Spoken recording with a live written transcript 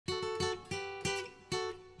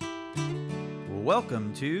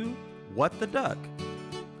Welcome to What the Duck,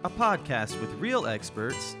 a podcast with real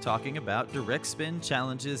experts talking about direct spend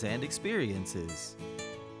challenges and experiences.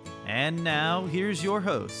 And now, here's your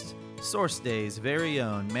host, SourceDay's very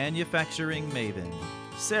own manufacturing maven,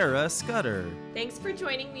 Sarah Scudder. Thanks for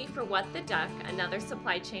joining me for What the Duck, another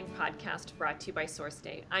supply chain podcast brought to you by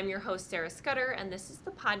SourceDay. I'm your host, Sarah Scudder, and this is the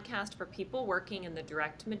podcast for people working in the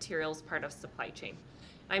direct materials part of supply chain.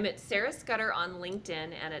 I'm at Sarah Scudder on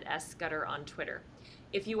LinkedIn and at S Scudder on Twitter.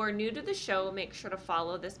 If you are new to the show, make sure to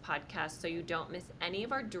follow this podcast so you don't miss any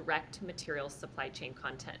of our direct materials supply chain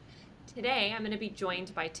content. Today, I'm going to be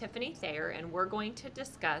joined by Tiffany Thayer, and we're going to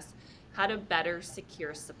discuss how to better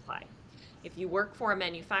secure supply. If you work for a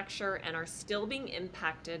manufacturer and are still being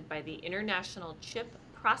impacted by the international chip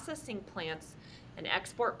processing plants and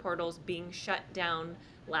export portals being shut down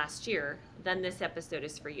last year, then this episode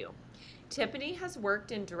is for you. Tiffany has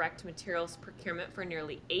worked in direct materials procurement for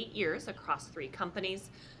nearly 8 years across 3 companies.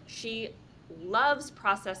 She loves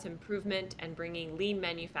process improvement and bringing lean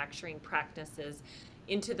manufacturing practices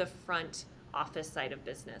into the front office side of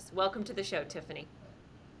business. Welcome to the show, Tiffany.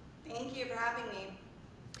 Thank you for having me.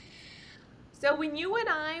 So when you and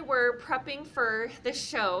I were prepping for the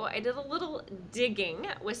show, I did a little digging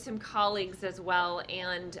with some colleagues as well,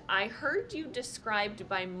 and I heard you described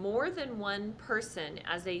by more than one person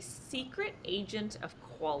as a secret agent of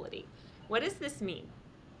quality. What does this mean?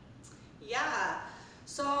 Yeah,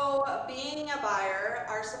 so being a buyer,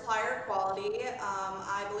 our supplier quality,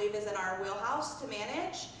 I believe is in our wheelhouse to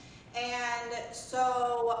manage. And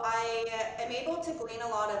so I am able to glean a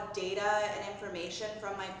lot of data and information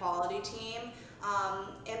from my quality team,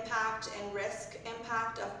 impact and risk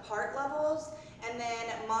impact of part levels, and then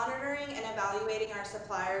monitoring and evaluating our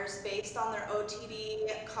suppliers based on their OTD,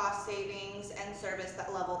 cost savings, and service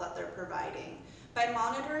level that they're providing. By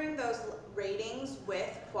monitoring those ratings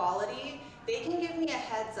with quality, they can give me a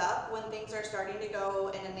heads up when things are starting to go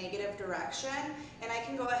in a negative direction, and I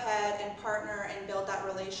can go ahead and partner and build that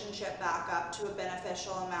relationship back up to a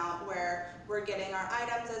beneficial amount where we're getting our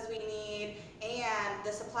items as we need and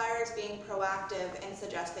the supplier is being proactive in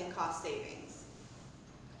suggesting cost savings.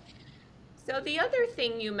 So the other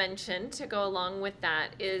thing you mentioned to go along with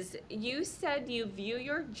that is you said you view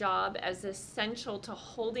your job as essential to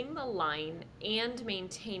holding the line and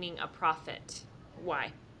maintaining a profit.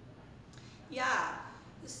 Why? Yeah,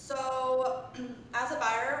 so as a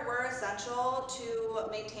buyer, we're essential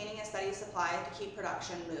to maintaining a steady supply to keep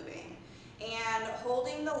production moving. And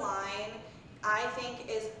holding the line, I think,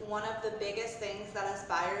 is one of the biggest things that us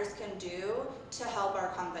buyers can do to help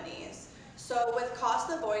our companies. So with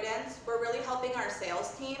cost avoidance, we're really helping our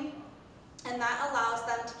sales team, and that allows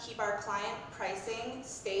them to keep our client pricing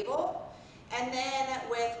stable. And then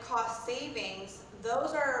with cost savings,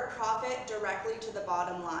 those are a profit directly to the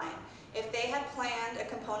bottom line. If they had planned a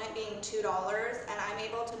component being $2 and I'm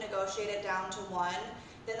able to negotiate it down to $1,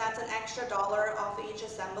 then that's an extra dollar off each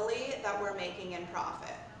assembly that we're making in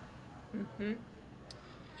profit. Mm-hmm.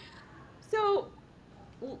 So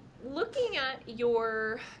looking at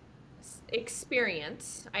your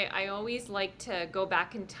experience, I always like to go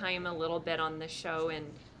back in time a little bit on the show and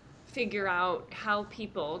figure out how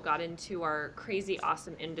people got into our crazy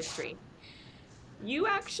awesome industry. You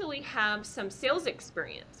actually have some sales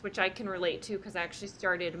experience, which I can relate to because I actually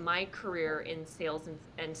started my career in sales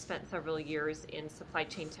and spent several years in supply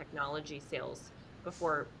chain technology sales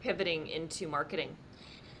before pivoting into marketing.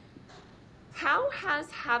 How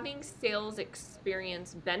has having sales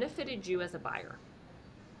experience benefited you as a buyer?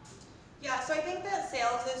 Yeah, so I think that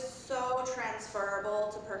sales is so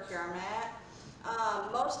transferable to procurement.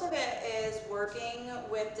 Most of it is working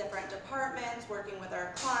with different departments, working with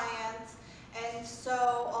our clients. And so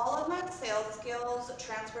all of my sales skills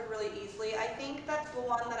transferred really easily. I think that's the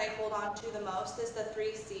one that I hold on to the most is the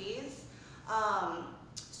 3 C's.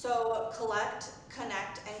 So collect,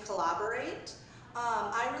 connect, and collaborate.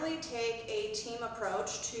 I really take a team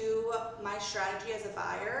approach to my strategy as a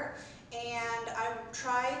buyer, and I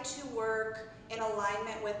try to work in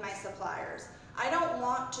alignment with my suppliers. I don't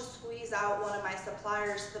want to squeeze out one of my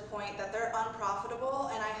suppliers to the point that they're unprofitable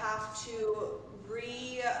and I have to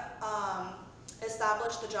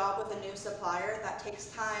establish the job with a new supplier. That takes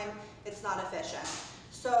time, it's not efficient.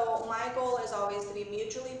 So my goal is always to be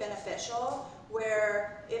mutually beneficial,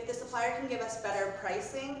 where if the supplier can give us better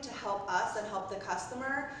pricing to help us and help the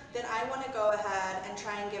customer, then I want to go ahead and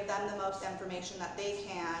try and give them the most information that they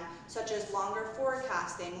can, such as longer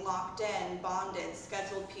forecasting, locked in, bonded,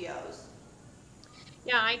 scheduled POs.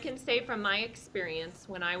 Yeah, I can say from my experience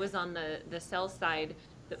when I was on the sales side,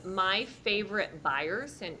 my favorite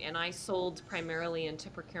buyers, and I sold primarily into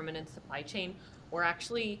procurement and supply chain, were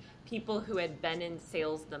actually people who had been in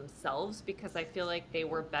sales themselves, because I feel like they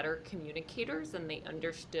were better communicators and they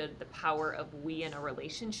understood the power of we in a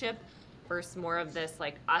relationship versus more of this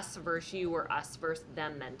like us versus you or us versus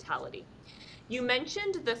them mentality. You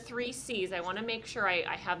mentioned the 3 C's. I want to make sure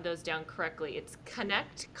I have those down correctly. It's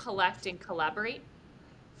connect, collect, and collaborate.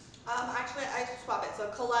 Actually, I swap it. So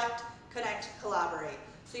collect, connect, collaborate.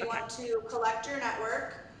 So you Okay. want to collect your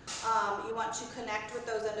network, you want to connect with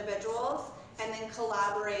those individuals, and then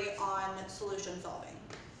collaborate on solution solving.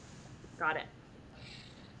 Got it.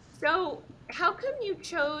 So, how come you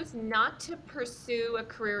chose not to pursue a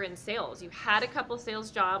career in sales? You had a couple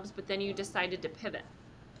sales jobs, but then you decided to pivot.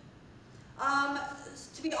 Um,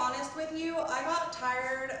 to be honest with you, I got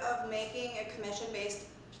tired of making a commission-based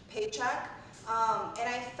paycheck, and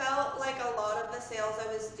I felt like a lot of the sales I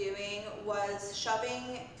was doing was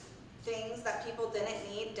shoving things that people didn't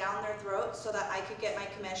need down their throats so that I could get my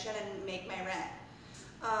commission and make my rent.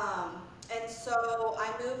 And so I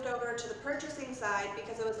moved over to the purchasing side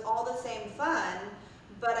because it was all the same fun,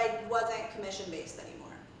 but I wasn't commission-based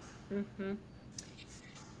anymore. Hmm.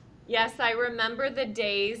 Yes, I remember the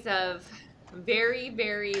days of very,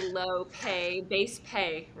 very low pay, base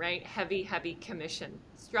pay, right? Heavy, heavy commission.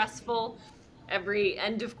 Stressful every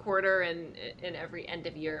end of quarter and every end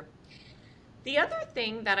of year. The other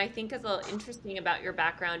thing that I think is a little interesting about your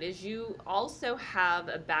background is you also have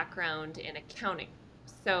a background in accounting.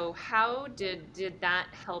 So how did that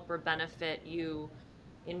help or benefit you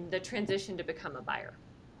in the transition to become a buyer?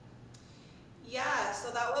 Yeah,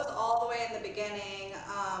 so that was all the way in the beginning.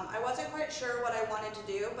 I wasn't quite sure what I wanted to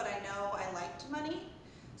do, but I know I liked money.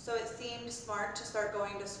 So it seemed smart to start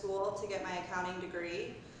going to school to get my accounting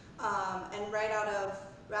degree. And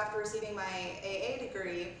after receiving my AA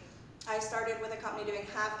degree, I started with a company doing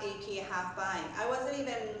half AP, half buying. I wasn't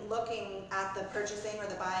even looking at the purchasing or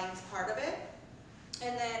the buying part of it.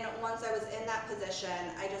 And then once I was in that position,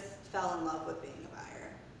 I just fell in love with being a buyer.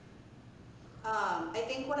 I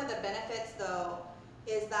think one of the benefits though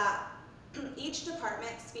is that each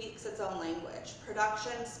department speaks its own language.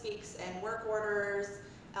 Production speaks in work orders,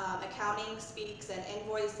 accounting speaks in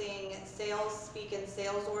invoicing, sales speak in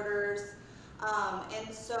sales orders.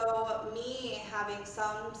 And so me having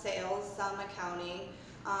some sales, some accounting,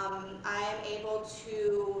 I am able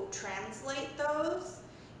to translate those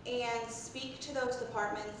and speak to those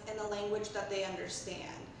departments in the language that they understand.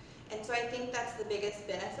 And so I think that's the biggest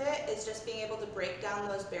benefit, is just being able to break down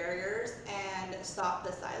those barriers and stop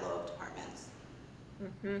the silo of departments.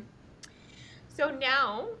 Hmm. So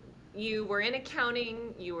now you were in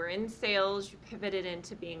accounting, you were in sales, you pivoted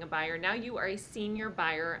into being a buyer. Now you are a senior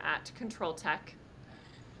buyer at ControlTek.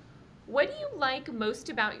 What do you like most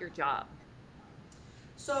about your job?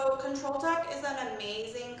 So ControlTek is an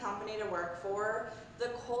amazing company to work for.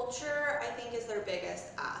 The culture, I think, is their biggest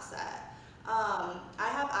asset. I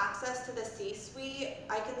have access to the C-suite.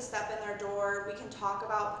 I can step in their door. We can talk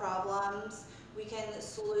about problems. We can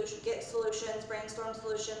get solutions, brainstorm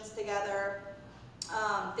solutions together.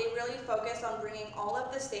 They really focus on bringing all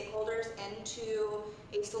of the stakeholders into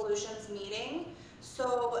a solutions meeting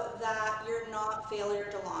so that you're not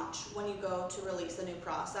failure to launch when you go to release a new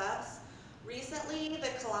process. Recently, the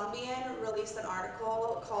Columbian released an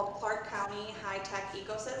article called Clark County High Tech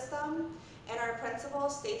Ecosystem, and our principal,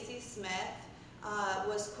 Stacy Smith,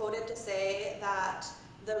 was quoted to say that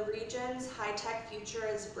the region's high-tech future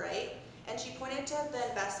is bright, and she pointed to the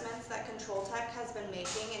investments that ControlTek has been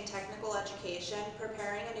making in technical education,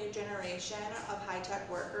 preparing a new generation of high-tech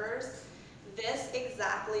workers. This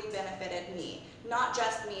exactly benefited me. Not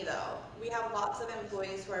just me though. We have lots of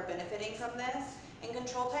employees who are benefiting from this, and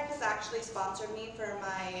ControlTek has actually sponsored me for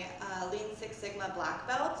my Lean Six Sigma Black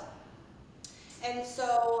Belt. And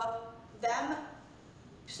so them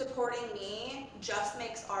supporting me just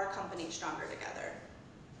makes our company stronger together.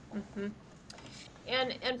 Hmm.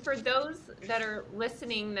 And for those that are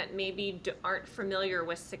listening that maybe aren't familiar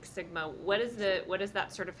with Six Sigma, what does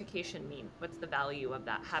that certification mean? What's the value of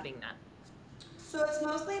that, having that? So it's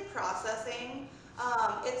mostly processing.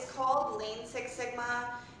 It's called Lean Six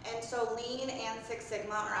Sigma, and so Lean and Six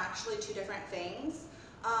Sigma are actually two different things.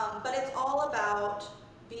 But it's all about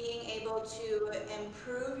being able to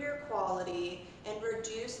improve your quality and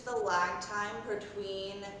reduce the lag time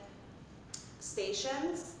between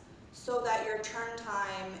stations so that your turn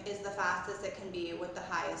time is the fastest it can be with the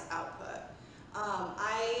highest output.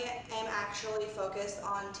 I am actually focused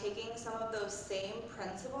on taking some of those same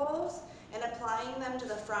principles and applying them to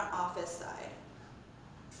the front office side.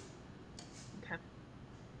 Okay.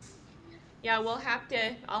 Yeah,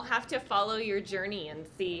 I'll have to follow your journey and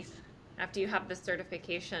see after you have the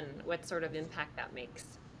certification what sort of impact that makes.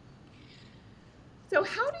 So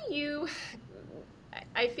how do you,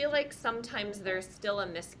 I feel like sometimes there's still a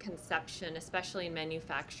misconception, especially in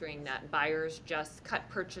manufacturing, that buyers just cut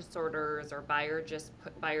purchase orders or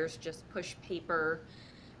buyers just push paper.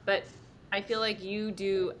 But I feel like you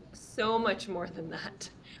do so much more than that.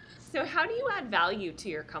 So how do you add value to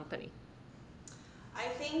your company? I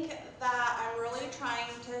think that I'm really trying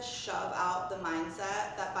to shove out the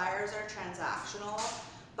mindset that buyers are transactional.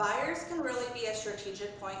 Buyers can really be a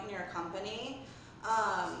strategic point in your company.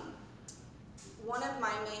 Um, One of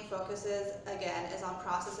my main focuses, again, is on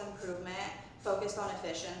process improvement, focused on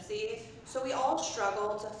efficiency. So we all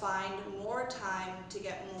struggle to find more time to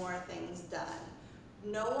get more things done.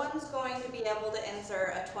 No one's going to be able to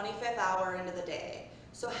insert a 25th hour into the day.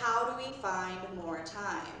 So how do we find more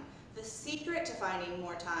time? The secret to finding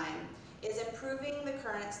more time is improving the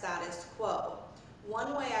current status quo.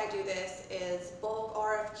 One way I do this is bulk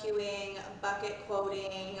RFQing, bucket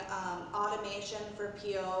quoting, automation for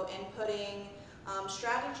PO inputting,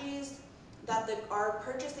 strategies that our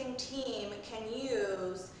purchasing team can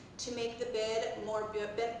use to make the bid more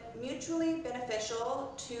mutually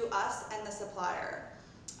beneficial to us and the supplier.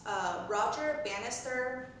 Roger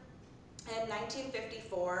Bannister in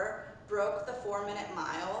 1954 broke the 4-minute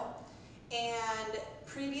mile, and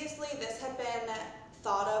previously this had been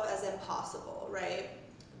thought of as impossible, right?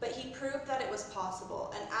 But he proved that it was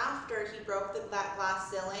possible, and after he broke that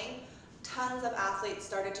glass ceiling, tons of athletes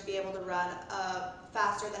started to be able to run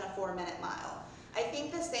faster than a 4-minute mile. I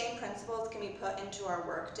think the same principles can be put into our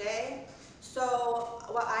workday. So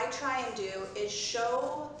what I try and do is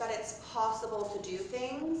show that it's possible to do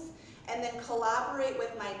things and then collaborate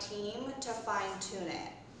with my team to fine tune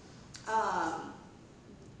it.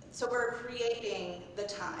 So we're creating the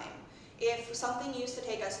time. If something used to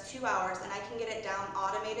take us 2 hours and I can get it down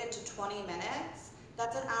automated to 20 minutes,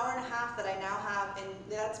 that's an hour and a half that I now have, and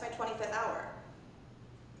that's my 25th hour.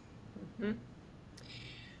 Hmm.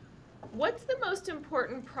 What's the most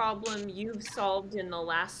important problem you've solved in the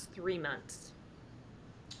last 3 months?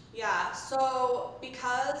 Yeah, so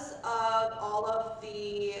because of all of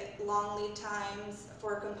the long lead times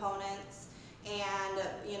for components and,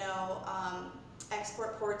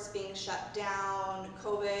 export ports being shut down,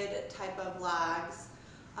 COVID type of lags,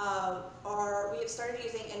 we have started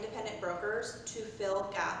using independent brokers to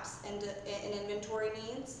fill gaps in inventory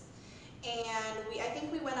needs. And I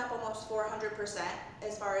think we went up almost 400%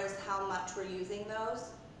 as far as how much we're using those.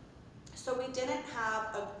 So we didn't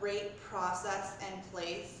have a great process in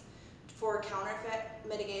place for counterfeit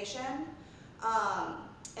mitigation.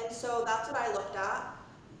 And so that's what I looked at.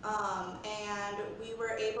 And we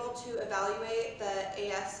were able to evaluate the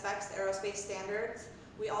AS specs, the aerospace standards.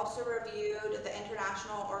 We also reviewed the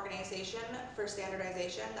International Organization for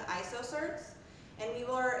Standardization, the ISO certs, and we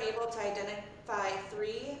were able to identify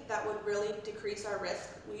 3 that would really decrease our risk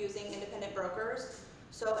using independent brokers.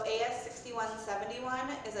 So AS 6171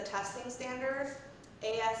 is a testing standard,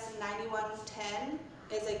 AS 9110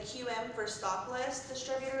 is a QM for stock list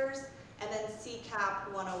distributors, and then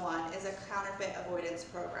CCAP 101 is a counterfeit avoidance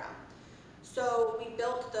program. So we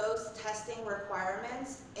built those testing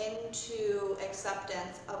requirements into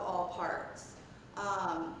acceptance of all parts.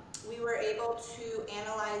 We were able to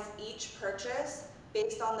analyze each purchase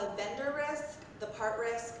based on the vendor risk, the part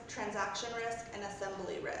risk, transaction risk, and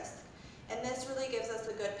assembly risk. And this really gives us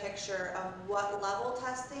a good picture of what level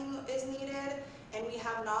testing is needed, and we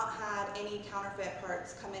have not had any counterfeit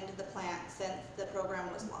parts come into the plant since the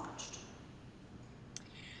program was launched.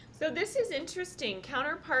 So this is interesting.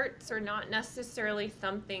 Counterparts are not necessarily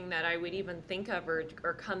something that I would even think of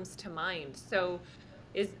or comes to mind. So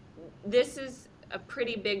this is a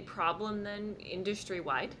pretty big problem then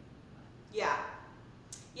industry-wide? Yeah.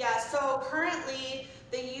 Yeah, so currently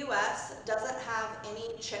the US doesn't have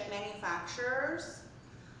any chip manufacturers,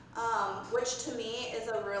 which to me is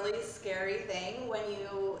a really scary thing when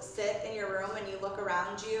you sit in your room and you look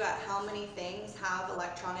around you at how many things have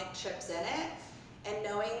electronic chips in it, and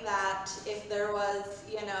knowing that if there was,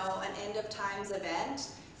 an end of times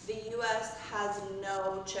event, the US has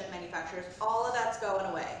no chip manufacturers. All of that's going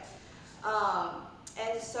away.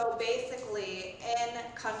 And so basically in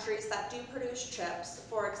countries that do produce chips,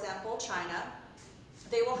 for example, China,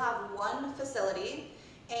 they will have one facility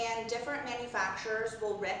and different manufacturers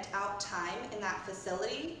will rent out time in that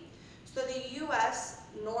facility. So the US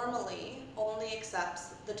normally only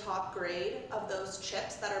accepts the top grade of those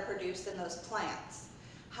chips that are produced in those plants.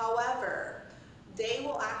 However, they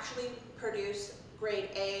will actually produce grade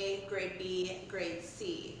A, grade B, grade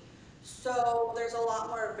C. So there's a lot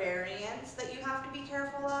more variance that you have to be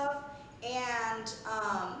careful of. And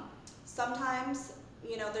sometimes,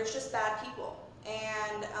 there's just bad people.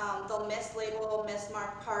 And they'll mislabel,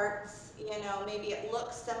 mismark parts. Maybe it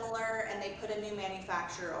looks similar and they put a new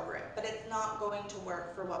manufacturer over it, but it's not going to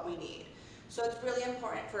work for what we need. So it's really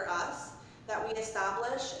important for us that we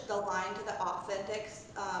establish the line to the authentic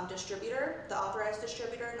distributor, the authorized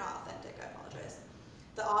distributor, not authentic, I apologize.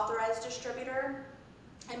 The authorized distributor,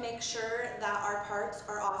 and make sure that our parts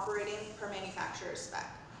are operating per manufacturer's spec.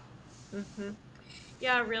 Mm-hmm.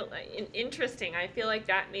 Yeah, interesting. I feel like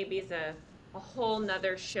that maybe is a whole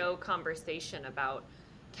nother show conversation about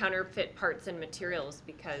counterfeit parts and materials,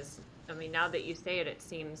 because I mean, now that you say it, it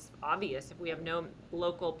seems obvious. If we have no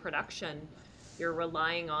local production, you're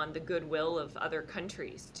relying on the goodwill of other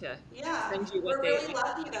countries to send you what we're they really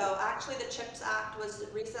lucky though. Actually, the CHIPS Act was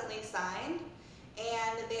recently signed,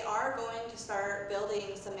 and they are going to start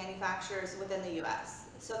building some manufacturers within the US.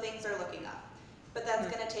 So things are looking up. But that's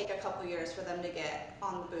going to take a couple years for them to get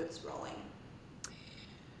on the boots rolling.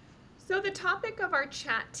 So the topic of our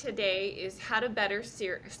chat today is how to better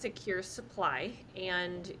secure supply,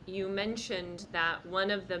 and you mentioned that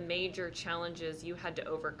one of the major challenges you had to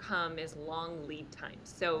overcome is long lead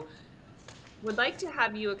times. So would like to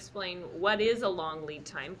have you explain what is a long lead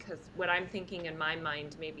time, because what I'm thinking in my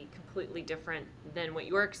mind may be completely different than what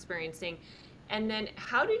you're experiencing. And then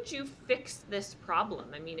how did you fix this problem?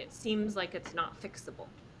 I mean, it seems like it's not fixable.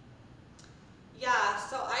 Yeah,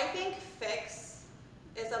 so I think fix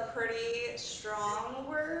is a pretty strong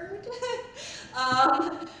word.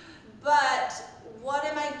 But what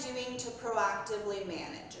am I doing to proactively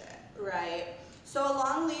manage it, right? So a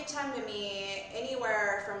long lead time to me,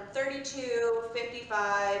 anywhere from 32,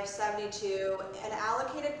 55, 72, and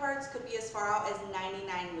allocated parts could be as far out as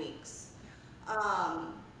 99 weeks.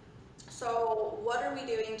 So what are we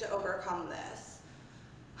doing to overcome this?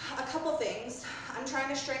 A couple things. I'm trying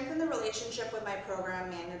to strengthen the relationship with my program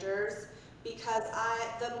managers, because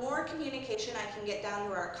the more communication I can get down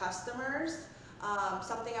to our customers.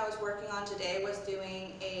 Something I was working on today was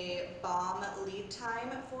doing a BOM lead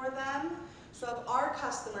time for them. So if our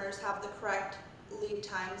customers have the correct lead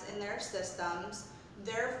times in their systems,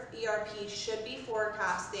 their ERP should be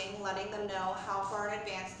forecasting, letting them know how far in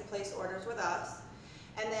advance to place orders with us.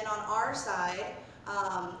 And then on our side,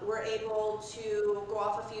 we're able to go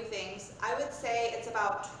off a few things. I would say it's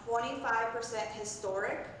about 25%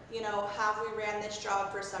 historic. Have we ran this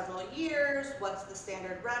job for several years? What's the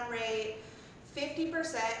standard run rate?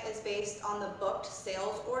 50% is based on the booked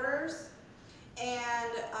sales orders.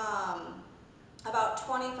 And about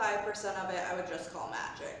 25% of it I would just call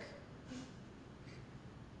magic.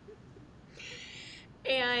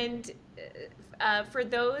 And for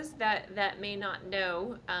those that may not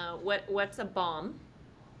know, what's a BOM?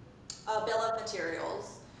 A bill of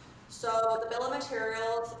materials. So the bill of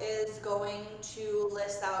materials is going to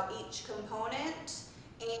list out each component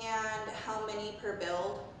and how many per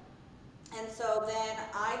build. And so then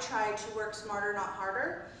I try to work smarter, not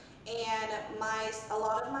harder. And a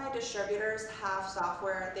lot of my distributors have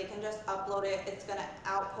software. They can just upload it. It's going to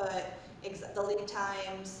output the lead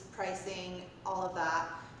times, pricing, all of that.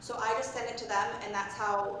 So I just send it to them, and that's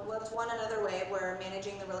another way where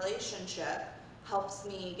managing the relationship helps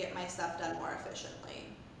me get my stuff done more efficiently.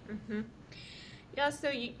 Mm-hmm. Yeah, so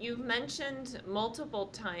you've mentioned multiple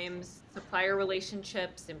times supplier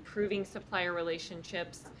relationships, improving supplier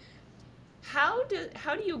relationships. How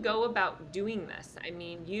do you go about doing this? I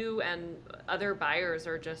mean, you and other buyers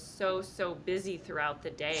are just so busy throughout the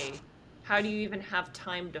day. How do you even have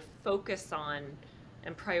time to focus on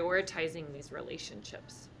and prioritizing these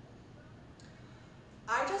relationships?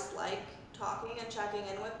 I just like talking and checking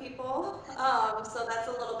in with people, so that's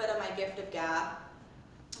a little bit of my gift of gab.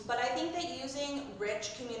 But I think that using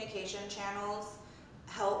rich communication channels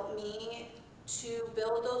help me to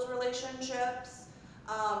build those relationships.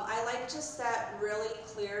 I like to set really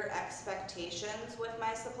clear expectations with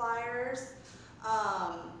my suppliers.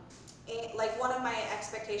 Like one of my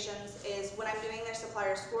expectations is when I'm doing their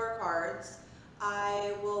supplier scorecards,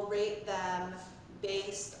 I will rate them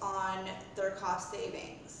based on their cost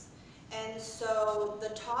savings. And so the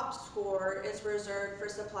top score is reserved for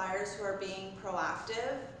suppliers who are being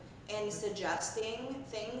proactive and suggesting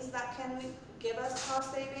things that can give us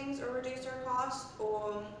cost savings or reduce our cost,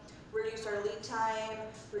 or reduce our lead time,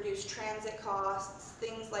 reduce transit costs,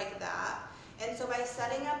 things like that. And so by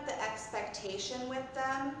setting up the expectation with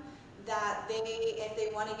them that if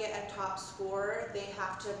they want to get a top score, they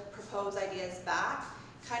have to propose ideas back,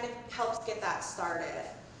 kind of helps get that started.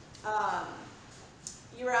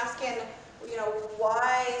 You were asking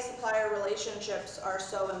why supplier relationships are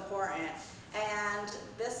so important. And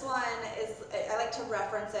this one is, I like to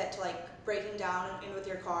reference it to like breaking down in with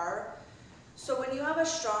your car. So when you have a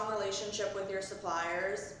strong relationship with your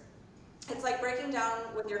suppliers, it's like breaking down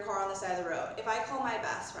with your car on the side of the road. If I call my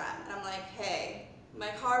best friend and I'm like, hey, my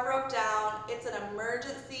car broke down, it's an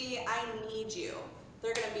emergency, I need you,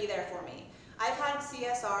 they're gonna be there for me. I've had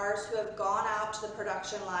CSRs who have gone out to the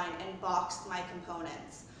production line and boxed my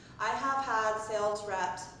components. I have had sales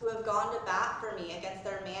reps who have gone to bat for me against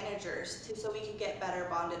their managers so we could get better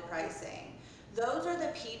bonded pricing. Those are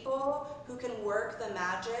the people who can work the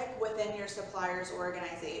magic within your suppliers'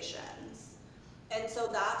 organizations. And so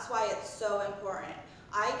that's why it's so important.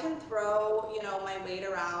 I can throw, my weight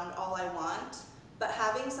around all I want, but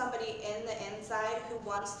having somebody in the inside who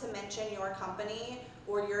wants to mention your company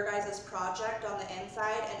or your guys' project on the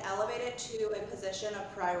inside and elevate it to a position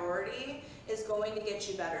of priority is going to get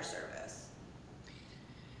you better service.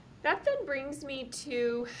 That then brings me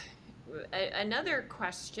to another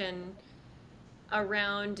question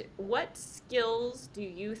around what skills do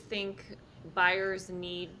you think buyers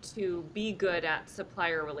need to be good at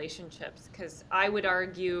supplier relationships? Because I would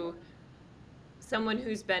argue someone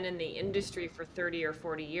who's been in the industry for 30 or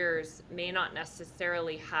 40 years may not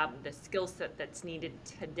necessarily have the skill set that's needed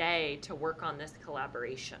today to work on this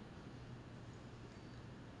collaboration.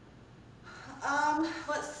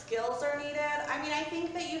 What skills are needed? I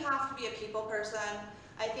think that you have to be a people person.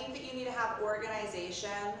 I think that you need to have organization.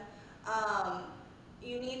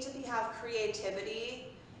 You need to have creativity.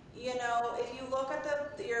 If you look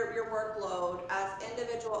at your workload as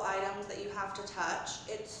individual items that you have to touch,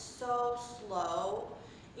 it's so slow.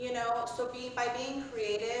 So by being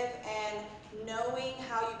creative and knowing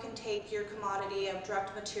how you can take your commodity of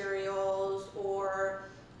direct materials or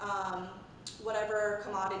whatever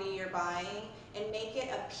commodity you're buying and make it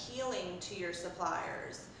appealing to your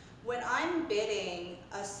suppliers. When I'm bidding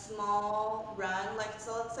a small run,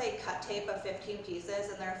 so let's say cut tape of 15 pieces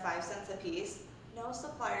and they're 5 cents a piece, no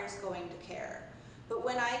supplier's going to care. But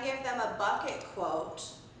when I give them a bucket quote,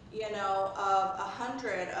 of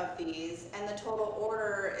 100 of these and the total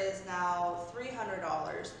order is now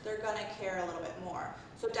 $300, they're gonna care a little bit more.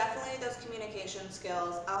 So definitely those communication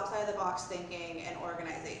skills, outside the box thinking, and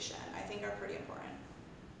organization, I think are pretty important.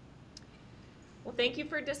 Well, thank you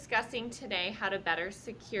for discussing today how to better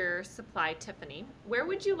secure supply, Tiffany. Where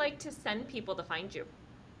would you like to send people to find you?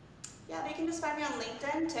 Yeah, they can just find me on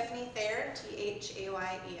LinkedIn, Tiffany Thayer,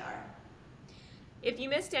 Thayer. If you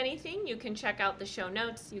missed anything, you can check out the show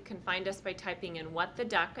notes. You can find us by typing in What the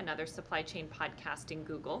Duck, another supply chain podcast in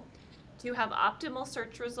Google. To have optimal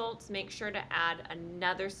search results, make sure to add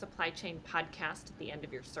another supply chain podcast at the end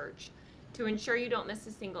of your search. To ensure you don't miss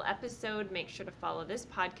a single episode, make sure to follow this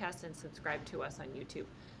podcast and subscribe to us on YouTube.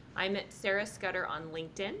 I'm at Sarah Scudder on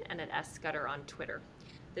LinkedIn and at S Scudder on Twitter.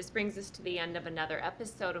 This brings us to the end of another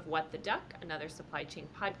episode of What the Duck, another supply chain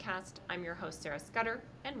podcast. I'm your host, Sarah Scudder,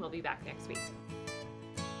 and we'll be back next week.